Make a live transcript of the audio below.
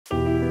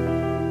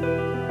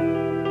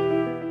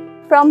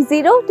From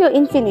zero to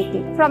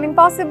infinity. From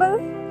impossible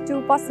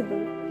to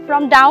possible.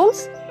 From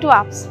downs to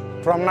ups.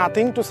 From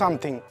nothing to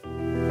something.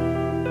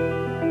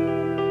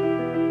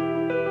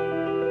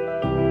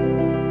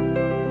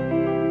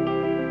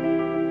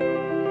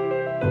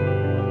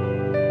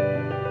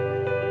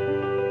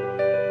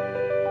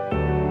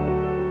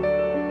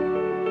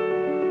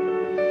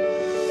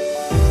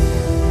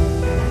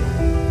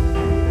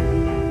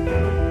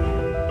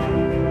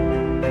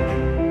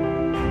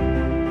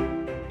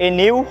 A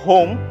new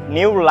home,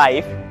 new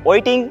life,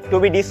 waiting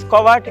to be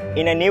discovered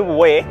in a new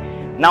way.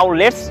 Now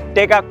let's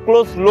take a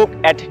close look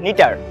at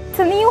NITER. It's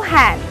a new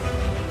hand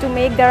to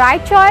make the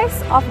right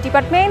choice of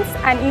departments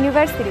and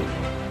university.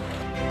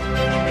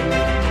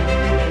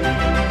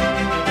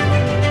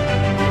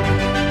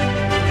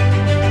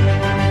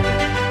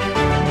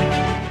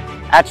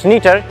 At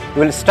NITER,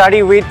 we will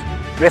study with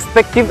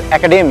respective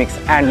academics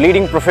and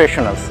leading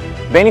professionals,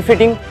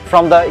 benefiting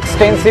from the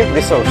extensive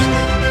resources.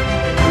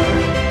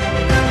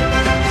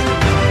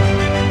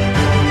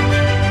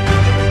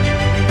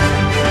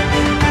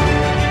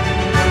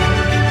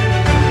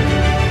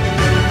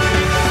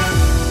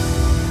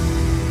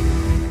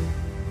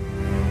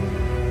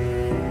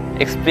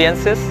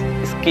 Experiences,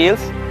 skills,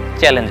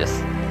 challenges.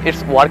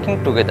 It's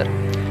working together.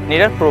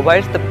 NITER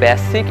provides the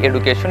basic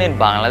education in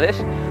Bangladesh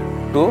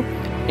to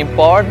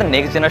empower the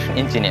next generation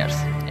engineers,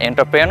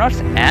 entrepreneurs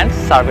and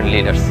servant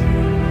leaders.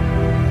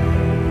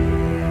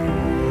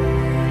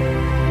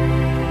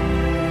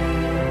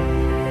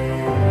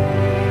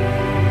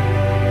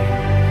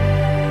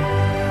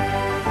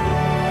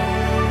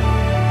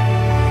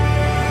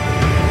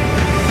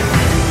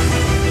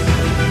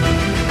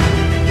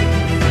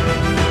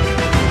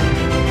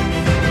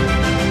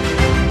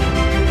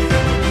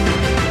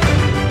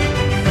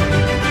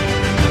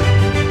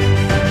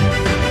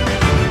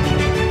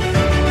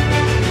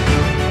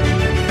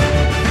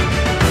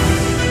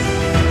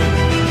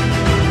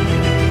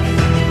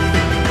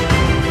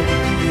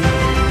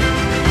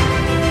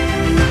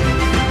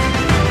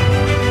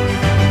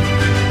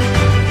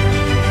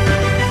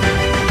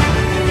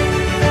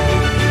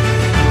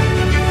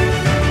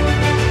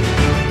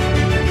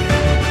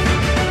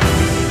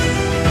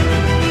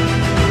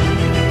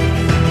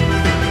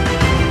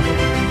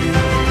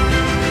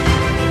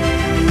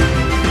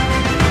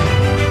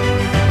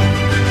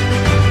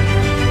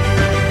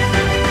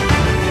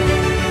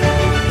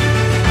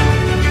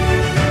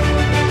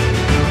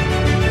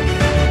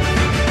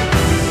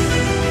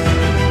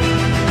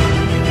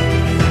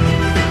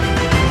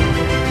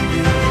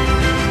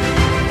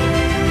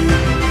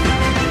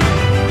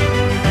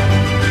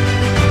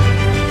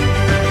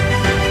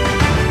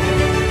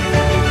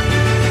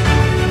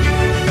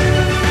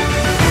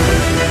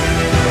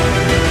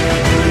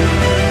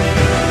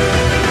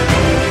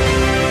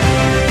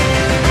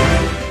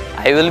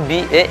 I will be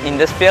an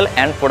industrial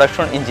and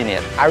production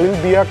engineer. I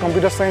will be a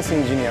computer science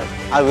engineer.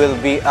 I will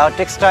be a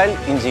textile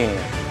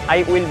engineer.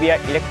 I will be an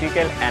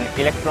electrical and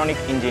electronic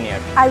engineer.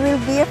 I will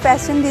be a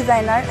fashion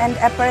designer and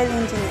apparel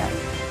engineer.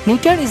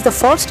 NITER is the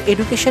first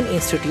education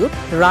institute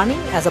running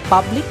as a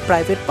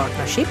public-private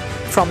partnership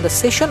from the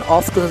session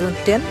of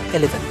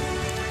 2010-11.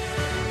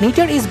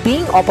 NITER is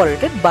being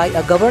operated by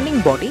a governing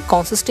body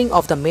consisting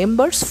of the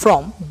members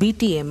from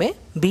BTMA,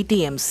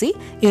 BTMC,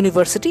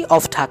 University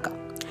of Dhaka.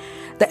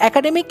 The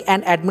academic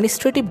and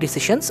administrative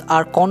decisions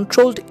are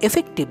controlled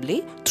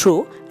effectively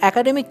through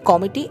academic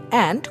committee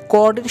and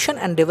coordination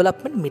and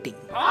development meeting.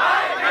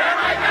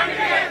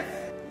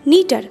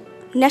 NITER,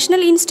 National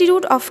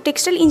Institute of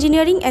Textile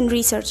Engineering and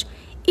Research.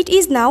 It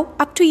is now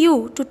up to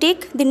you to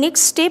take the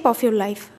next step of your life.